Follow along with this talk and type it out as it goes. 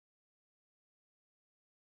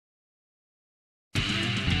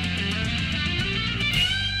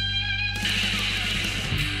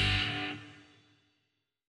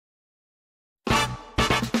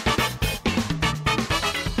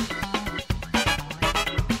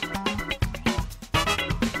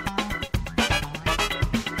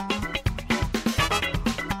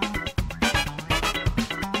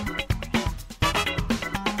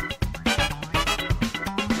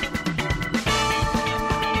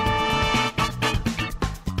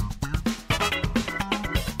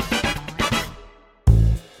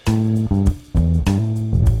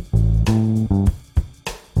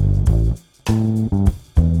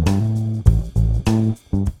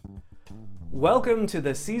Welcome to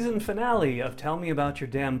the season finale of Tell Me About Your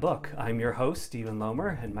Damn Book. I'm your host, Stephen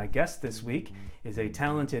Lomer, and my guest this week is a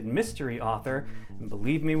talented mystery author, and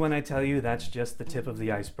believe me when I tell you that's just the tip of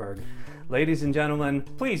the iceberg. Ladies and gentlemen,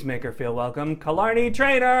 please make her feel welcome, Killarney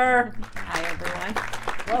Traynor! Hi, everyone.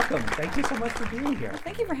 Welcome. Thank you so much for being here.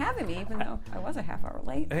 Thank you for having me, even though I was a half hour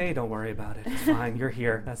late. Hey, don't worry about it. It's fine. You're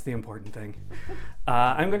here. That's the important thing.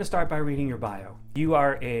 I'm going to start by reading your bio. You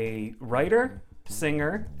are a writer,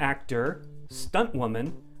 singer, actor, stunt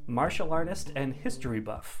woman, martial artist, and history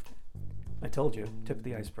buff. I told you, tip of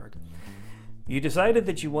the iceberg. You decided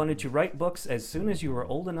that you wanted to write books as soon as you were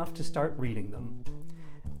old enough to start reading them.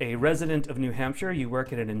 A resident of New Hampshire, you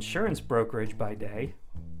work at an insurance brokerage by day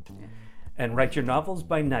and write your novels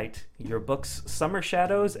by night. Your books Summer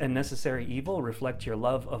Shadows and Necessary Evil reflect your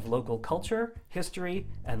love of local culture, history,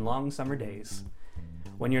 and long summer days.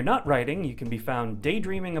 When you're not writing, you can be found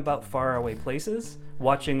daydreaming about faraway places,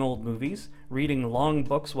 watching old movies, reading long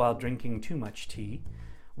books while drinking too much tea,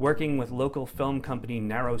 working with local film company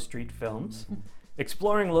Narrow Street Films,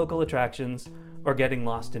 exploring local attractions, or getting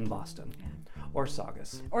lost in Boston. Or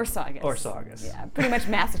Saugus. Or Saugus. Or Saugus. Yeah, pretty much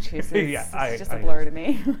Massachusetts. Yeah, it's just a blur to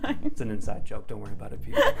me. It's an inside joke. Don't worry about it,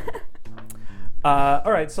 people.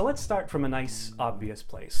 All right, so let's start from a nice, obvious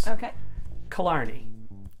place. Okay. Killarney.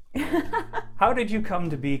 How did you come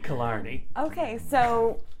to be Killarney? Okay,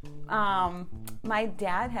 so my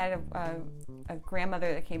dad had a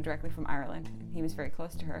grandmother that came directly from Ireland. He was very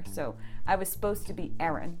close to her, so I was supposed to be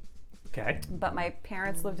Erin. Okay. But my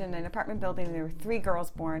parents lived in an apartment building, and there were 3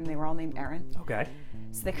 girls born. They were all named Erin. Okay.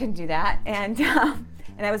 So they couldn't do that. And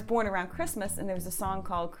I was born around Christmas, and there was a song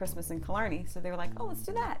called Christmas in Killarney. So they were like, oh, let's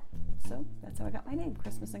do that. So that's how I got my name,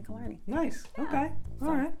 Christmas in Killarney. Nice. Yeah. Okay.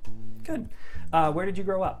 All right. Good. Where did you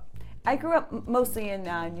grow up? I grew up mostly in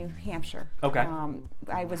New Hampshire. Okay.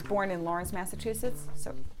 I was born in Lawrence, Massachusetts.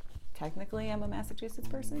 So technically I'm a Massachusetts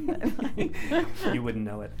person. But You wouldn't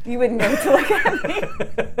know it. you wouldn't know to look at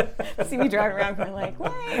me. See me driving around going like,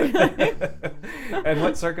 what? And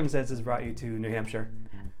what circumstances brought you to New Hampshire?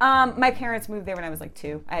 My parents moved there when I was like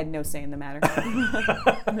 2. I had no say in the matter.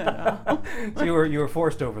 No. So you were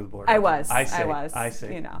forced over the border. I was. I see. I was. I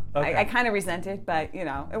see. You know, Okay. I kind of resent it, but you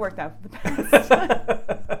know, it worked out for the best.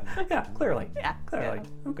 Yeah, clearly. Yeah, Clearly.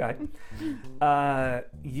 Okay.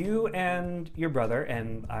 You and your brother,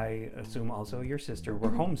 and I assume also your sister, were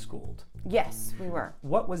homeschooled. Yes, we were.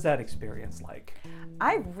 What was that experience like?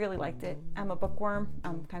 I really liked it. I'm a bookworm.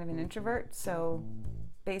 I'm kind of an introvert, so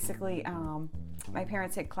basically my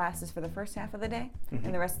parents had classes for the first half of the day,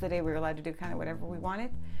 and the rest of the day we were allowed to do kind of whatever we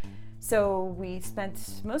wanted. So we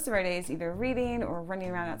spent most of our days either reading or running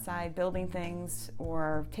around outside building things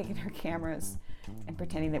or taking our cameras and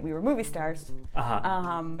pretending that we were movie stars. So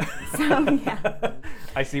yeah.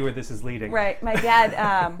 I see where this is leading. Right. My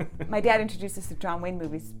dad introduced us to John Wayne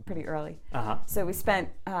movies pretty early. So we spent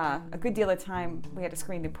a good deal of time. We had a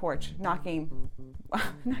screened-in porch, knocking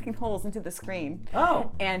holes into the screen. Oh.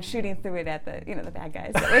 And shooting through it at the bad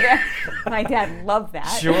guys that were there. My dad loved that.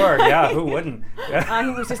 Sure. Yeah. Who wouldn't? He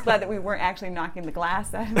was just glad that we weren't actually knocking the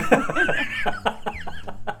glass out of it.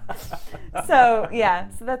 So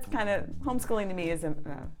that's kind of homeschooling to me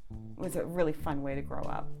was a really fun way to grow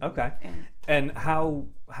up. Okay. And how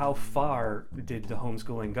far did the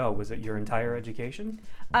homeschooling go? Was it your entire education?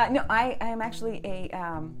 No, I am actually a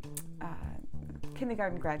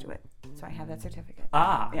kindergarten graduate, so I have that certificate.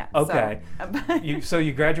 Yeah. Okay. So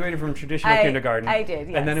you graduated from traditional kindergarten. I did.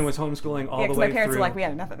 Yes. And then it was homeschooling all the way through. My parents were like, we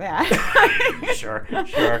had enough of that. Sure.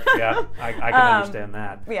 Yeah. I can understand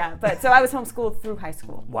that. Yeah, but so I was homeschooled through high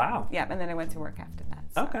school. Wow. Yeah, and then I went to work after that.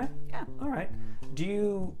 So, Okay. Yeah. All right. Do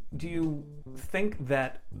you think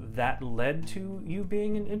that led to you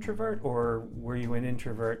being an introvert, or were you an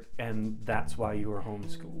introvert and that's why you were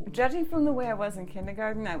homeschooled? Judging from the way I was in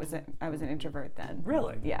kindergarten, I was an introvert then.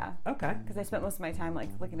 Really? Yeah. Okay. Because I spent most of my time like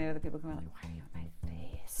looking at other people, going like, "Why are you in my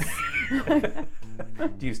face?"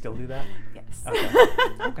 Do you still do that? Yes.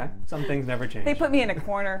 Okay. Some things never change. They put me in a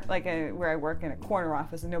corner, like where I work in a corner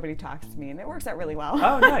office, and nobody talks to me, and it works out really well.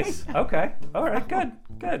 Oh, nice. Okay. All right. Good.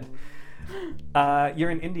 You're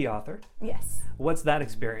an indie author. Yes. What's that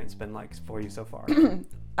experience been like for you so far?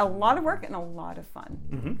 A lot of work and a lot of fun,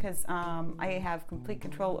 because I have complete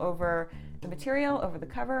control over the material, over the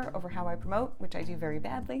cover, over how I promote, which I do very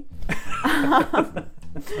badly.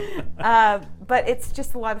 But it's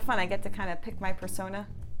just a lot of fun. I get to kind of pick my persona,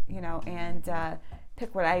 and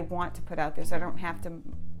pick what I want to put out there, so I don't have to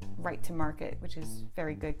write to market, which is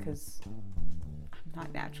very good because I'm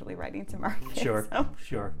not naturally writing to market. Sure, so.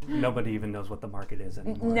 sure. Nobody even knows what the market is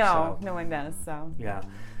anymore. No one does. So yeah.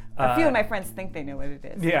 A few of my friends think they know what it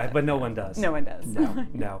is. Yeah, but no one does. No one does.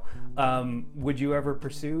 No. Would you ever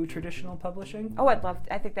pursue traditional publishing? Oh, I'd love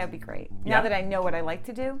to. I think that'd be great. Yeah. Now that I know what I like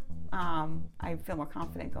to do, I feel more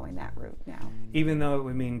confident going that route now. Even though it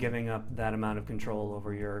would mean giving up that amount of control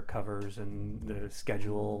over your covers and the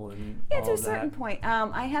schedule and Yeah, all to a of certain that. point.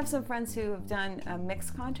 I have some friends who have done a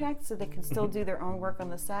mixed contract, so they can still do their own work on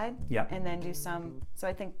the side. Yeah. And then do some. So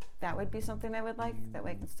I think that would be something I would like. That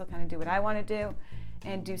way I can still kind of do what I want to do,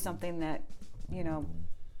 and do something that,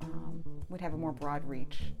 would have a more broad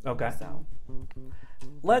reach. Okay. So.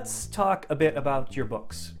 Let's talk a bit about your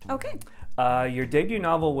books. Okay. Your debut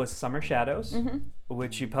novel was Summer Shadows, Mm-hmm.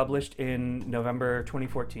 which you published in November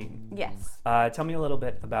 2014. Yes. Tell me a little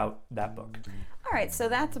bit about that book. All right, so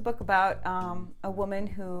that's a book about a woman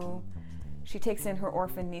who she takes in her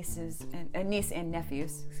orphan niece and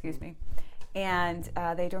nephews, and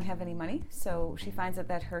they don't have any money. So she finds out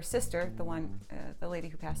that her sister, the lady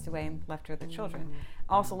who passed away and left her the children,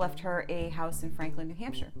 also left her a house in Franklin, New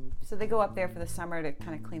Hampshire. So they go up there for the summer to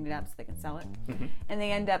kind of clean it up so they can sell it, and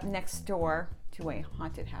they end up next door to a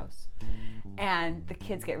haunted house. And the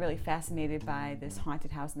kids get really fascinated by this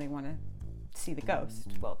haunted house, and they want to see the ghost.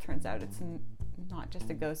 Well, it turns out it's not just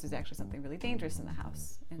a ghost, there's actually something really dangerous in the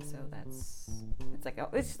house. And so it's like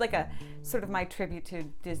a sort of my tribute to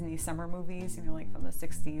Disney summer movies, like from the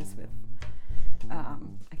 60s with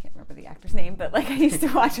I can't remember the actor's name, but like I used to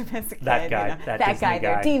watch him as a kid. That guy, that Disney guy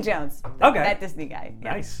there, guy. Dean Jones. Okay. That Disney guy.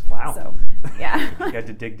 Yeah. Nice. Wow. So, yeah. You had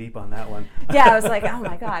to dig deep on that one. Yeah, I was like, oh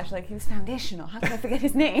my gosh, like he was foundational. How could I forget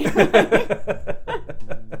his name?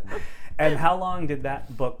 And how long did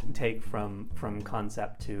that book take from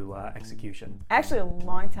concept to execution? Actually, a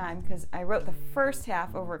long time, because I wrote the first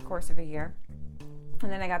half over a course of a year,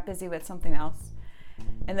 and then I got busy with something else.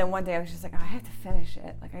 And then one day I was just like, oh, I have to finish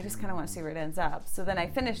it. Like, I just kind of want to see where it ends up. So then I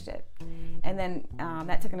finished it. And then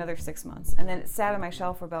that took another 6 months. And then it sat on my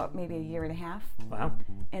shelf for about maybe a year and a half. Wow.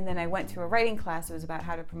 And then I went to a writing class. It was about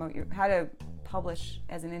how to publish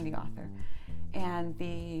as an indie author. And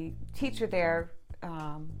the teacher there,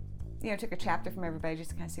 took a chapter from everybody just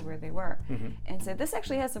to kind of see where they were, and said, this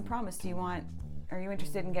actually has some promise. Are you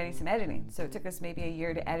interested in getting some editing? So it took us maybe a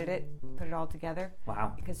year to edit it, put it all together.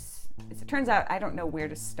 Wow. Because as it turns out, I don't know where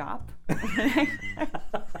to stop.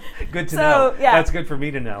 Good to know. Yeah. That's good for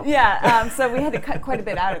me to know. Yeah, so we had to cut quite a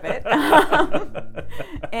bit out of it.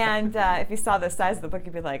 And if you saw the size of the book,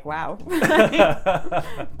 you'd be like, wow.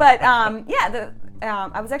 But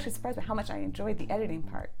I was actually surprised by how much I enjoyed the editing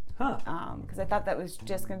part. Huh. Because I thought that was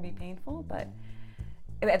just going to be painful, but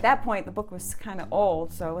at that point the book was kind of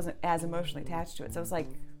old, so I wasn't as emotionally attached to it. So it was like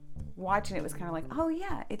watching it was kind of like, oh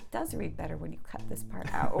yeah, it does read better when you cut this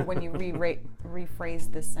part out or when you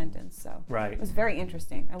rephrase this sentence. So Right. it was very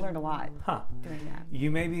interesting. I learned a lot doing that. You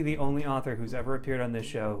may be the only author who's ever appeared on this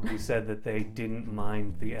show who said that they didn't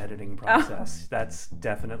mind the editing process. That's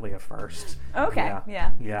definitely a first. Okay,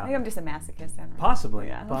 Yeah. Maybe I'm just a masochist. I don't know. Possibly,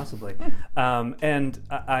 Yeah. possibly. And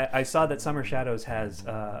I saw that Summer Shadows has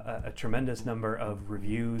a tremendous number of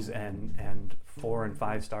reviews and 4- and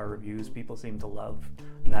 5-star reviews. People seem to love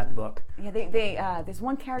that book. Yeah, there's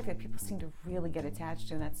one character that people seem to really get attached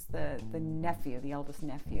to, and that's the nephew, the eldest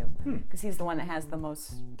nephew, because he's the one that has the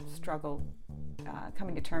most struggle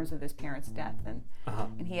coming to terms with his parents' death, and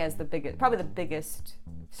he has probably the biggest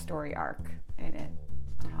story arc in it.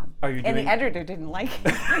 Are you and doing? the editor didn't like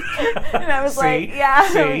it, and I was See? like, yeah,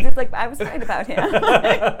 See? just like I was right about him.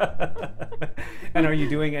 And are you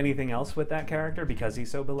doing anything else with that character because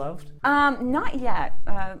he's so beloved? Not yet.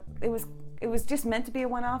 It was just meant to be a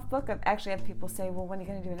one-off book. I've actually had people say, well, when are you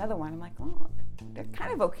going to do another one? I'm like, well, they're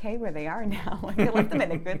kind of okay where they are now. Like, I left them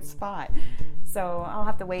in a good spot. So I'll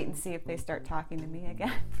have to wait and see if they start talking to me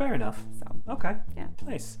again. Fair enough. So, Okay. yeah.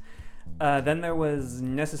 Nice. Then there was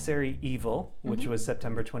Necessary Evil, which was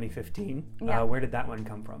September 2015. Yeah. Where did that one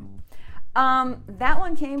come from? That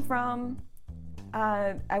one came from,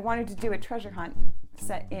 I wanted to do a treasure hunt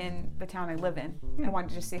set in the town I live in. I wanted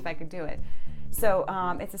to just see if I could do it. So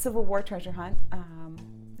it's a Civil War treasure hunt.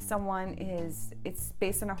 It's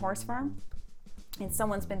based on a horse farm, and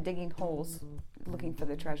someone's been digging holes looking for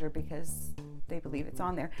the treasure because they believe it's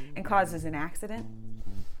on there, and causes an accident.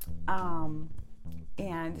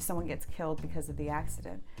 And someone gets killed because of the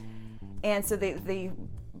accident. And so the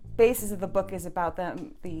basis of the book is about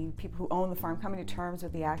the people who own the farm coming to terms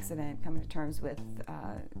with the accident, coming to terms with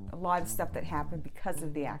a lot of stuff that happened because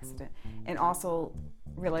of the accident, and also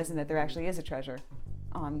realizing that there actually is a treasure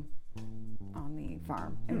on the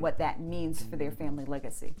farm and what that means for their family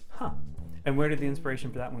legacy. Huh. And where did the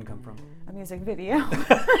inspiration for that one come from? A music video.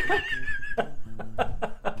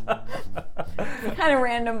 Kind of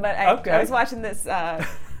random, but I was watching this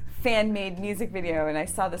fan-made music video, and I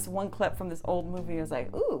saw this one clip from this old movie. I was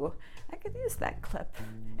like, ooh, I could use that clip.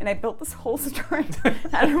 And I built this whole story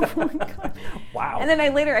out of one clip. Wow. And then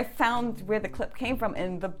I found where the clip came from,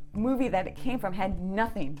 and the movie that it came from had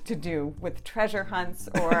nothing to do with treasure hunts,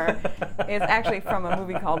 or it's actually from a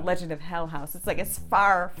movie called Legend of Hell House. It's like as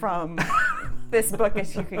far from this book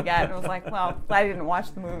as you could get. And I was like, well, glad I didn't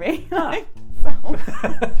watch the movie. So.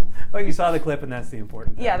 Well, you saw the clip, and that's the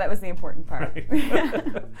important thing. Yeah, that was the important part.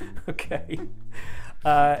 Right. Okay.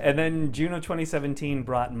 And then June of 2017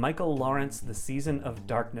 brought Michael Lawrence, The Season of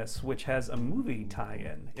Darkness, which has a movie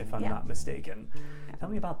tie-in, if I'm not mistaken. Tell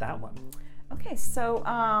me about that one. Okay, so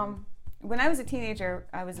when I was a teenager,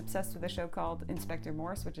 I was obsessed with a show called Inspector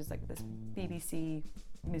Morse, which is like this BBC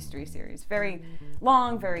mystery series. Very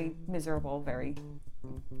long, very miserable, very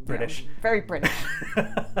British. Very British.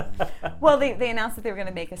 Well, they announced that they were going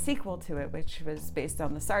to make a sequel to it, which was based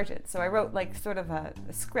on The Sergeant. So I wrote like sort of a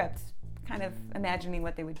script, kind of imagining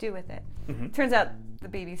what they would do with it. Mm-hmm. Turns out the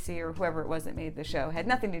BBC or whoever it was that made the show had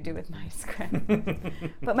nothing to do with my script.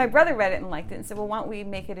 But my brother read it and liked it and said, well, why don't we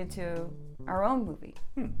make it into our own movie?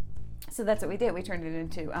 So that's what we did. We turned it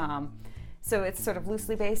into, so it's sort of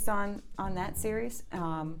loosely based on that series,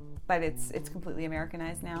 but it's completely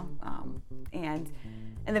Americanized now.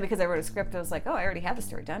 And then because I wrote a script, I was like, oh, I already have the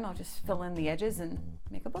story done. I'll just fill in the edges and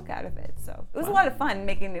make a book out of it. So it was a lot of fun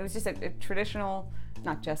making. It was just a traditional,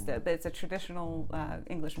 not just but it's a traditional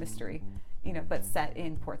English mystery, but set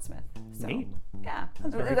in Portsmouth. So, neat. Yeah,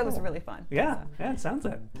 that was really fun. Yeah, so. Yeah, it sounds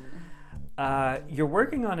it. You're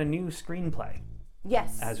working on a new screenplay.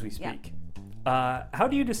 Yes. As we speak. Yeah. How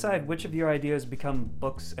do you decide which of your ideas become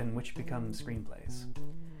books and which become screenplays?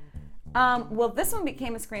 Well, this one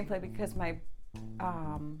became a screenplay because when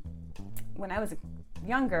I was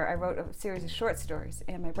younger, I wrote a series of short stories,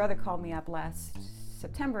 and my brother called me up last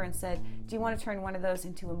September and said, do you want to turn one of those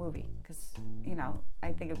into a movie? Because,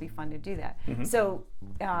 I think it would be fun to do that. Mm-hmm. So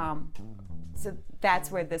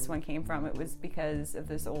that's where this one came from. It was because of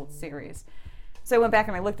this old series. So I went back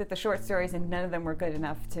and I looked at the short stories, and none of them were good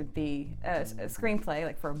enough to be a screenplay,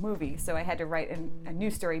 like for a movie. So I had to write a new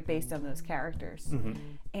story based on those characters. Mm-hmm.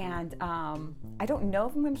 And I don't know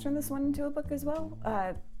if I'm going to turn this one into a book as well,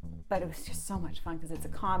 but it was just so much fun because it's a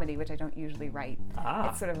comedy, which I don't usually write.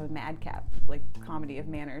 It's sort of a madcap, like comedy of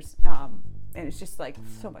manners. And it's just like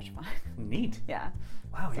so much fun. Neat. Yeah.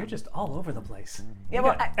 Wow, you're just all over the place. Yeah,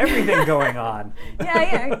 well, everything going on.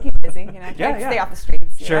 Yeah, keep busy, stay off the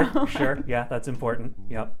streets. Sure. Yeah, that's important.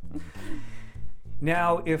 Yep.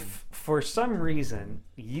 Now, if for some reason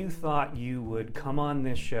you thought you would come on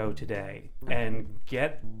this show today and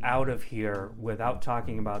get out of here without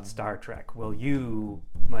talking about Star Trek, well, you,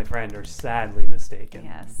 my friend, are sadly mistaken.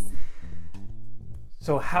 Yes.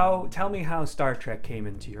 So tell me how Star Trek came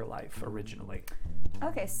into your life originally.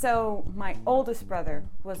 Okay, so my oldest brother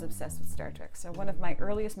was obsessed with Star Trek. So one of my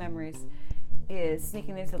earliest memories is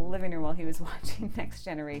sneaking into the living room while he was watching Next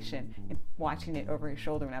Generation and watching it over his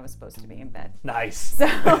shoulder when I was supposed to be in bed. Nice. So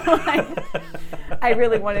I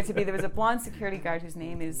really wanted to be. There was a blonde security guard whose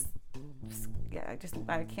name is,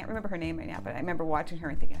 I can't remember her name right now, but I remember watching her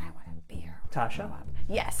and thinking, I want to be her. Tasha?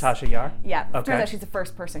 Yes. Tasha Yar? Yeah. Okay. Turns out she's the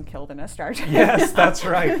first person killed in a Star Trek. Yes, that's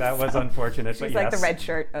right. That was unfortunate, but she's like the red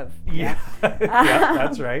shirt of... Yeah. Yeah,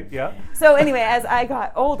 that's right. Yeah. So anyway, as I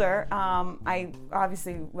got older, I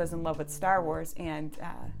obviously was in love with Star Wars, and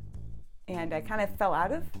I kind of fell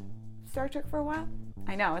out of Star Trek for a while.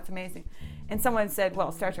 I know, it's amazing. And someone said,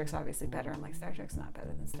 well, Star Trek's obviously better. I'm like, Star Trek's not better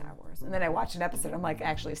than Star Wars. And then I watched an episode. I'm like,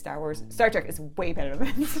 actually, Star Trek is way better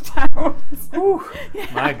than Star Wars. Ooh,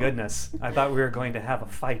 yeah. My goodness. I thought we were going to have a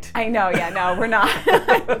fight. I know, yeah, no, we're not.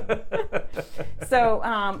 So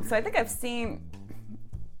I think I've seen,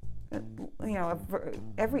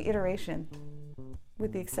 every iteration,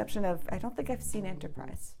 with the exception of, I don't think I've seen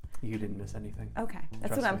Enterprise. You didn't miss anything. Okay,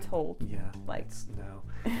 that's Trust what I'm me. told. Yeah, like no.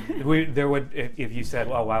 There would, if you said,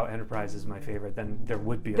 "Oh wow, Enterprise is my favorite," then there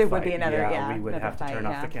would be a fight. There would be another. Yeah, we would have to turn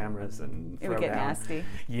off yeah. the cameras and it throw would get down. nasty.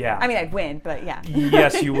 Yeah. I mean, I'd win, but yeah.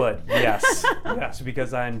 Yes, you would. Yes,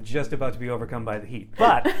 because I'm just about to be overcome by the heat.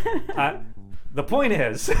 But the point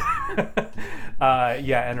is,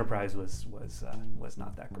 Enterprise was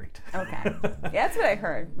not that great. Okay. Yeah, that's what I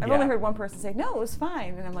heard. I've only heard one person say, "No, it was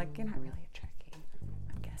fine," and I'm like, "You're not really a Trekkie."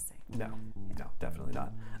 I'm guessing. No, definitely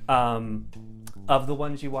not. Of the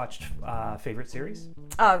ones you watched, favorite series?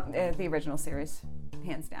 The original series.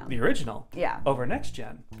 hands down. The original? Yeah. Over Next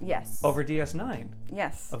Gen? Yes. Over DS9?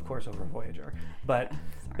 Yes. Of course, over Voyager. But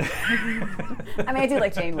I mean, I do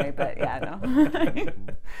like Janeway, but yeah, no.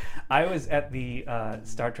 I was at the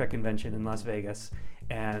Star Trek convention in Las Vegas,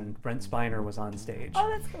 and Brent Spiner was on stage. Oh,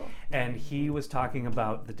 that's cool. And he was talking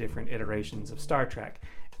about the different iterations of Star Trek.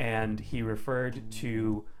 And he referred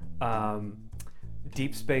to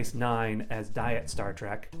Deep Space Nine as Diet Star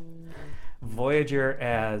Trek, Voyager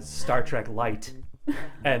as Star Trek Light,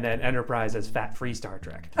 and then Enterprise as Fat-Free Star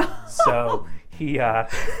Trek. So he,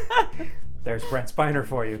 there's Brent Spiner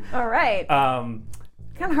for you. All right. Um,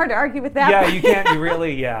 Kind of hard to argue with that. yeah, you can't. You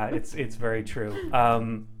really, yeah, it's very true.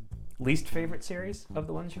 Least favorite series of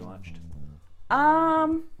the ones you watched?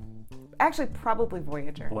 Actually, probably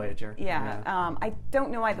Voyager. Voyager. Yeah. I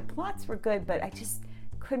don't know why the plots were good, but I just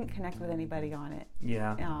couldn't connect with anybody on it.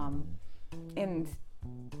 Yeah. And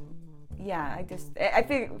yeah, I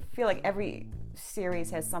feel like every series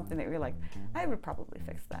has something that you're like, I would probably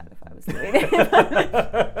fix that if I was doing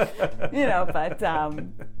it. You know, but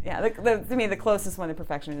yeah, to me, the closest one to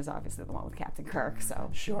perfection is obviously the one with Captain Kirk. So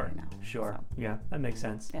Sure. you know, Sure. so. Yeah, that makes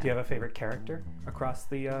sense. Yeah. Do you have a favorite character across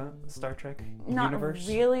the Star Trek Not universe?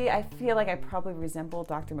 really. I feel like I probably resemble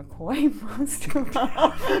Dr. McCoy most of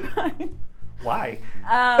all. Why?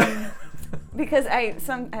 Because I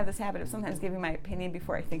have this habit of sometimes giving my opinion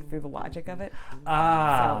before I think through the logic of it. So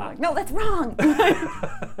I'm like, no, that's wrong.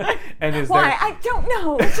 And is Why? there? I don't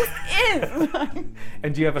know. It just is.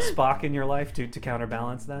 And do you have a Spock in your life to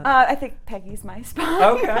counterbalance that? I think Peggy's my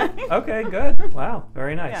spot. Okay. Okay. Good. Wow.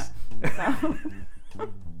 Very nice. Yeah. So,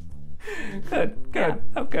 Good. Yeah.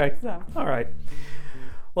 Okay. So. All right.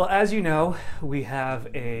 Well, as you know, we have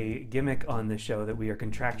a gimmick on this show that we are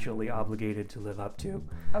contractually obligated to live up to.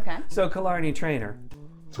 okay. So, Killarney Trainer,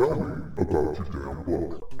 Tell me about your damn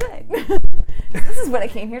book. Good. This is what I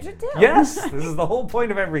came here to do. yes, this is the whole point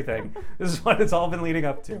of everything. This is what it's all been leading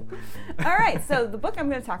up to. All right. So the book I'm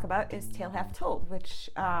going to talk about is Tale Half Told, which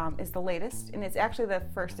is the latest, and it's actually the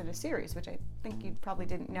first in a series, which I think you probably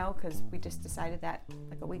didn't know because we just decided that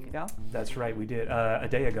like a week ago. That's right, we did a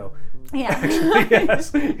day ago. Yeah.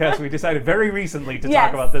 Yes, we decided very recently to Yes.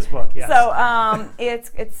 talk about this book. Yes. So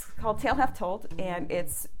it's called Tale Half Told, and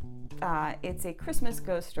it's a Christmas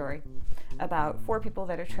ghost story about 4 people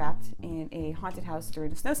that are trapped in a haunted house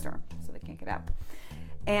during a snowstorm, so they can't get out.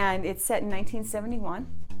 And it's set in 1971,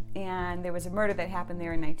 and there was a murder that happened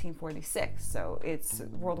there in 1946. So it's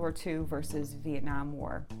World War II versus Vietnam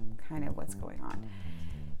War, kind of what's going on.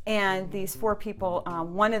 And these 4 people,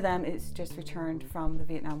 one of them is just returned from the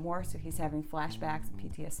Vietnam War, so he's having flashbacks and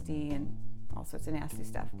PTSD and all sorts of nasty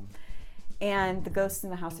stuff. And the ghosts in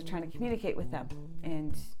the house are trying to communicate with them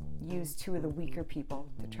and use 2 of the weaker people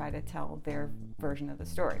to try to tell their version of the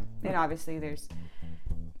story. And obviously there's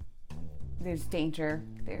danger.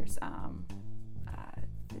 There's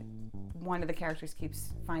one of the characters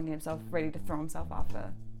keeps finding himself ready to throw himself off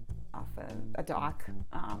a dock.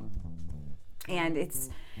 And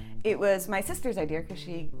it was my sister's idea because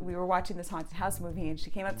we were watching this haunted house movie, and she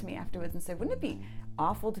came up to me afterwards and said, "Wouldn't it be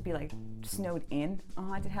awful to be like snowed in a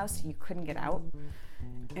haunted house so you couldn't get out?"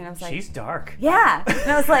 And I was like, She's dark. "Yeah."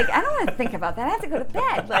 And I was like, "I don't want to think about that. I have to go to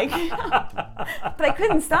bed." Like, but I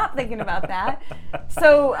couldn't stop thinking about that.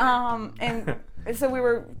 So so we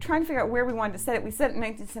were trying to figure out where we wanted to set it. We set it in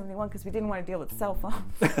 1971 because we didn't want to deal with cell phones.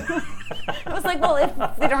 It was like, well,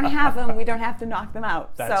 if they don't have them, we don't have to knock them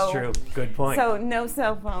out. That's true. Good point. So no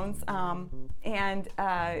cell phones. And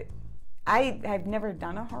I've never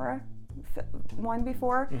done a horror one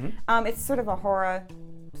before. Mm-hmm. It's sort of a horror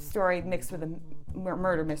story mixed with a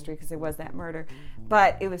murder mystery because there was that murder.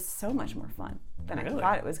 But it was so much more fun than I Really?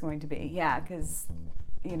 thought it was going to be. Yeah, because...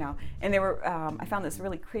 You know, and there were. I found this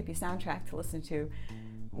really creepy soundtrack to listen to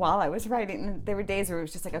while I was writing. And there were days where it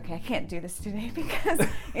was just like, okay, I can't do this today because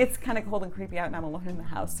it's kind of cold and creepy out, and I'm alone in the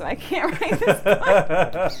house, so I can't write this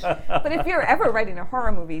book. But if you're ever writing a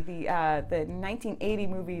horror movie, the 1980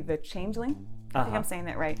 movie The Changeling, I think I'm saying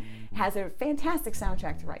that right, has a fantastic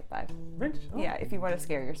soundtrack to write by. Rich? Oh. Yeah, if you want to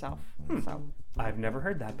scare yourself. So. I've never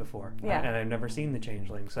heard that before. Yeah. And I've never seen The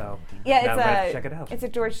Changeling, so Yeah, now I'm gonna have to check it out. it's a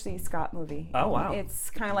George C. Scott movie. Oh, wow. It's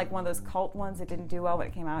kind of like one of those cult ones that didn't do well when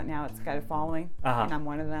it came out. Now it's got a following, Uh-huh. and I'm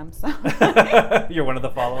one of them. So You're one of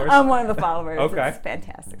the followers? I'm one of the followers. Okay. It's a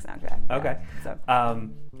fantastic soundtrack. Yeah. Okay. So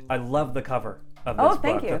I love the cover of this Oh, book.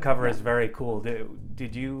 thank you. The cover is Yeah. very cool.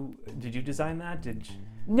 Did you design that?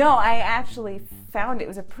 no, I actually found it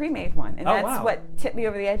was a pre-made one, and Oh, that's wow. what tipped me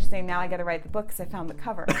over the edge, saying now I got to write the book because I found the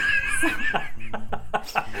cover.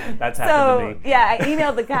 That's happened to So me. yeah, I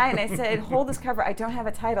emailed the guy and I said, "Hold this cover. I don't have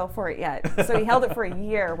a title for it yet." So he held it for a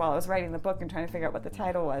year while I was writing the book and trying to figure out what the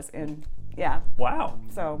title was, and Yeah. Wow.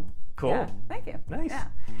 So. Cool. Yeah. Thank you. Nice. Yeah.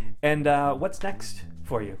 And what's next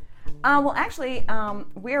for you? Well, actually,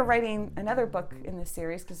 we're writing another book in this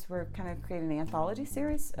series because we're kind of creating an anthology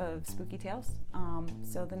series of spooky tales.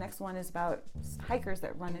 So the next one is about hikers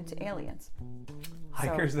that run into aliens.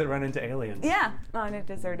 Hikers that run into aliens. Yeah, on a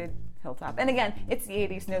deserted hilltop. And again, it's the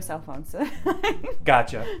 80s, no cell phones. So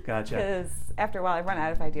Gotcha. because after a while, I run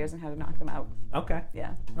out of ideas on how to knock them out. Okay.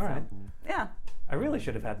 Yeah. All right. Yeah. I really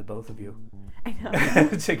should have had the both of you I know.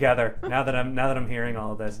 together. Now that I'm hearing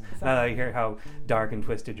all of this, now that I hear how dark and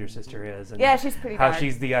twisted your sister is, and Yeah, she's pretty how dark.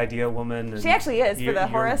 she's the ideal woman. And She actually is for the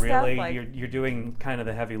horror stuff. really, Like, you're doing kind of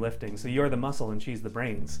the heavy lifting. So you're the muscle and she's the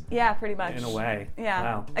brains, yeah, pretty much. in a way. Yeah.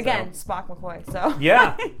 Wow. Again, So- Spock McCoy. So.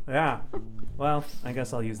 yeah. Yeah. Well, I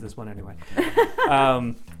guess I'll use this one anyway.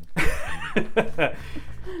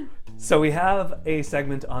 So we have a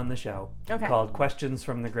segment on the show Okay. called Questions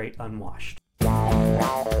from the Great Unwashed.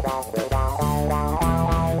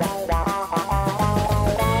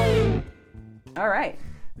 All right.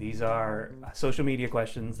 These are social media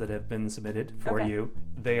questions that have been submitted for Okay. you.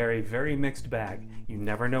 They are a very mixed bag. You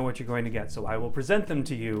never know what you're going to get, so I will present them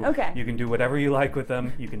to you. Okay. You can do whatever you like with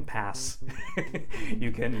them. You can pass.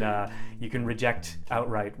 you can reject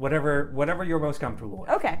outright. Whatever you're most comfortable with.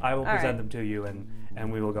 Okay. I will All present right. them to you,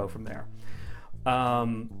 and we will go from there.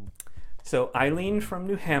 So Eileen from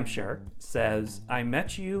New Hampshire says, I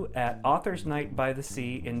met you at Author's Night by the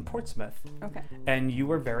Sea in Portsmouth, Okay. and you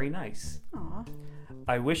were very nice. Aw.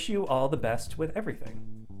 I wish you all the best with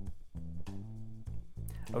everything.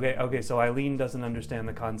 Okay, so Eileen doesn't understand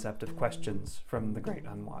the concept of questions from the Great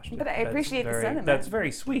Unwashed. But I appreciate the sentiment. That's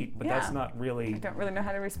very sweet, but that's Yeah. not really... I don't really know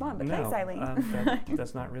how to respond, but no, thanks, Eileen.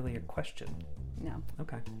 that's not really a question. No.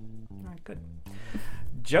 Okay, all right, good.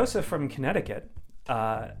 Joseph from Connecticut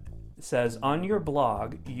says, on your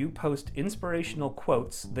blog, you post inspirational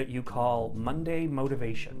quotes that you call Monday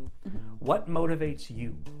motivation. Mm-hmm. What motivates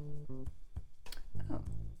you?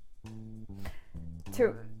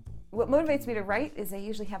 What motivates me to write is I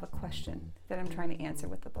usually have a question that I'm trying to answer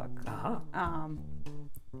with the book. Uh-huh.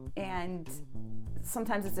 And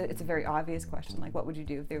sometimes it's a very obvious question, like what would you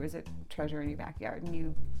do if there was a treasure in your backyard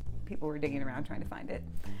and people were digging around trying to find it?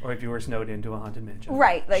 Or if you were snowed into a haunted mansion.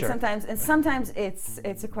 Right, like Sure. sometimes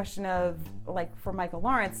it's a question of, like for Michael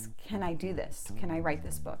Lawrence, can I do this? Can I write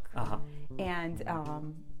this book? Uh-huh. And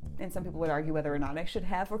some people would argue whether or not I should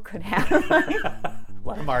have or could have.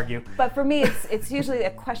 Let them argue. But for me, it's usually a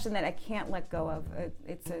question that I can't let go of.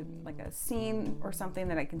 It's like a scene or something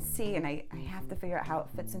that I can see, and I have to figure out how it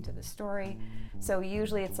fits into the story. So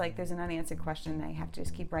usually it's like there's an unanswered question, and I have to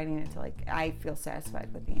just keep writing until I feel satisfied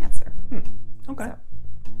with the answer. Okay. So,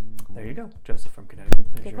 There you go. Joseph from Connecticut.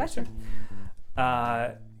 There's good your question.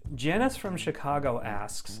 answer. Janice from Chicago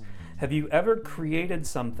asks, have you ever created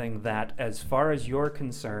something that, as far as you're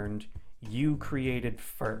concerned, you created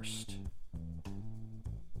first?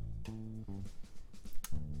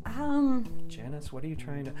 Janice, what are you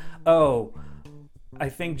trying to... Oh, I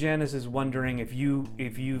think Janice is wondering if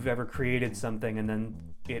you've ever created something and then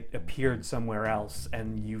it appeared somewhere else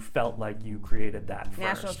and you felt like you created that first.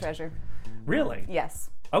 National Treasure. Really? Yes.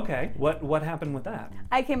 Okay. What happened with that?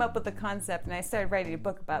 I came up with the concept, and I started writing a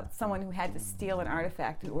book about someone who had to steal an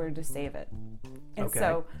artifact in order to save it. And Okay.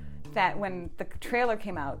 so that when the trailer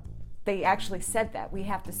came out, they actually said that we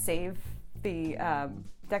have to save the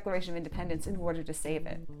Declaration of Independence in order to save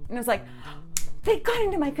it. And it was like, they got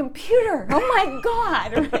into my computer. Oh my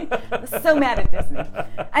God. Right? I was so mad at Disney.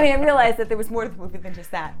 I mean, I realized that there was more to the movie than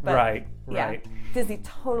just that. But Right. yeah, Disney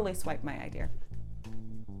totally swiped my idea.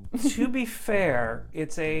 To be fair,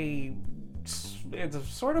 it's a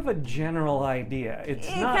sort of a general idea. It's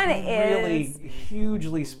It not kinda really is.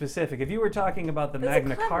 hugely specific. If you were talking about the It's a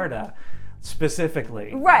Magna clever- Carta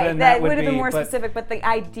specifically, Right, then that would have been more but- specific, but the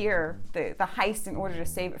idea, the heist in order to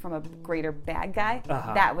save it from a greater bad guy,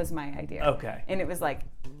 Uh-huh. that was my idea. Okay. And it was like,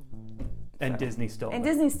 And Disney stole and it.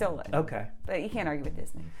 Disney stole it. Okay. But you can't argue with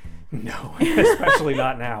Disney. No, especially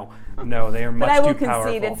not now. No, they are much But I will too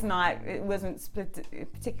powerful. concede it wasn't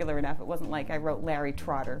particular enough. It wasn't like I wrote Larry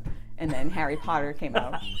Trotter and then Harry Potter came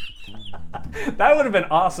out. That would have been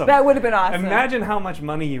awesome. That would have been awesome. Imagine how much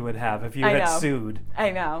money you would have if you I had know. sued. I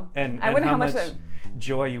know. And I wonder how much that-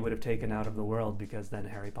 joy you would have taken out of the world, because then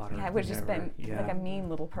Harry Potter I would have just never- been like a mean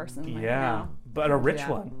little person. Like, yeah, no. but a rich Yeah.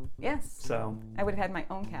 one. Yes. So I would have had my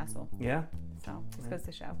own castle. yeah, So this goes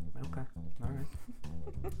to show. okay, all right.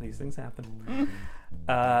 These things happen.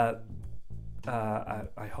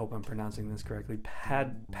 I hope I'm pronouncing this correctly.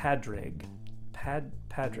 Padraig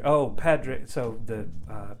Padraig. So the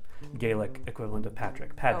Gaelic equivalent of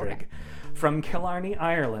Patrick. Padraig. Okay. From Killarney,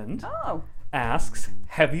 Ireland, Oh, asks,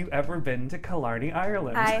 have you ever been to Killarney,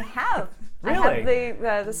 Ireland? I have. I Really?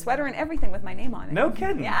 have the sweater and everything with my name on it. No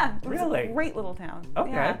kidding. Yeah. It was Really? a great little town.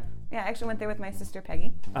 Okay. Yeah. Yeah, I actually went there with my sister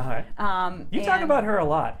Peggy. Uh-huh. You talk and- about her a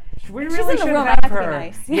lot. We She's really in the should room, I have have to be her.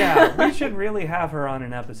 nice. Yeah, we should really have her on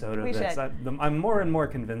an episode of We this. should. I'm more and more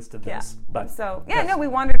convinced of Yeah. this. But So yeah, yes. no, we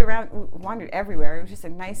wandered around, wandered everywhere. It was just a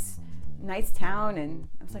nice town, and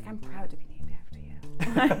I was like, I'm proud to be named after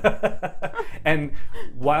you. And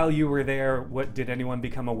while you were there, what did anyone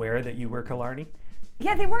become aware that you were Killarney?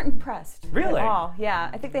 Yeah, they weren't impressed Really? at all. Yeah,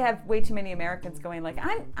 I think they have way too many Americans going like,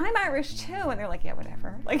 I'm Irish too, and they're like, yeah,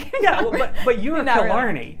 whatever. Like, Yeah, well, but you're Not really.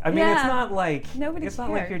 Killarney. I mean, it's Yeah. not like Nobody it's not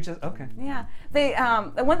like cared. you're just okay. Yeah, they.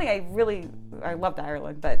 The one thing I loved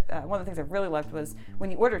Ireland, but one of the things I really loved was when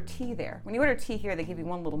you order tea there. When you order tea here, they give you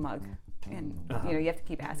one little mug, and you have to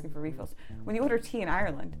keep asking for refills. When you order tea in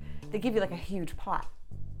Ireland, they give you like a huge pot,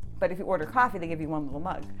 but if you order coffee, they give you one little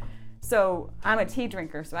mug. So I'm a tea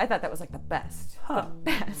drinker, so I thought that was like the best. Huh.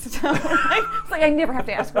 The best. It's like I never have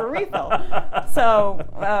to ask for a refill. So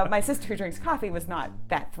my sister who drinks coffee was not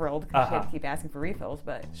that thrilled because she had to keep asking for refills,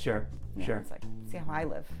 but Sure, yeah, sure. it's like, see how I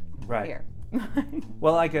live Right. here.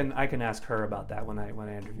 Well, I can ask her about that when I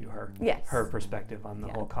interview her. Yes. Her perspective on the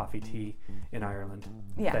Yeah. whole coffee tea in Ireland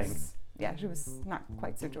Yes. thing. Yeah, she was not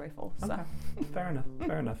quite so joyful. So. Okay. Fair enough.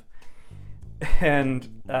 Fair enough. And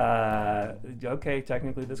okay,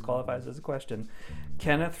 technically this qualifies as a question.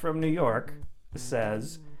 Kenneth from New York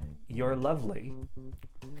says, "You're lovely.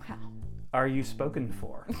 Wow. Are you spoken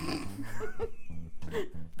for?"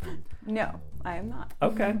 No, I am not.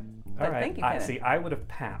 Okay. All But right. thank you, I Kenneth. see. I would have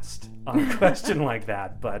passed on a question like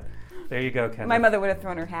that, but there you go, Kenneth. My mother would have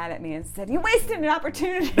thrown her hat at me and said, "You wasted an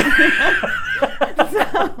opportunity."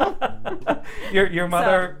 Your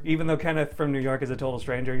mother, even though Kenneth from New York is a total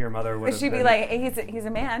stranger, your mother would But have she'd be been- like, hey, he's a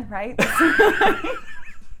man, right?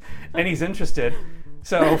 and he's interested.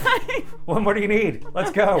 So, what more do you need?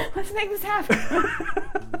 Let's go. Let's make this happen.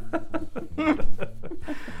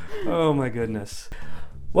 Oh my goodness.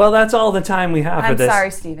 Well, that's all the time we have for I'm this. sorry,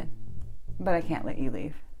 Stephen, but I can't let you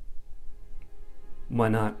leave. Why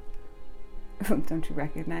not? Don't you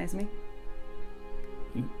recognize me?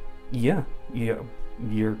 Yeah,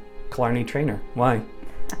 you're Killarney trainer. Why?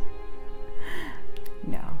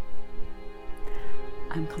 No.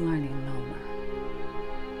 I'm Killarney Lomer.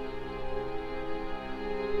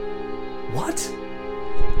 What?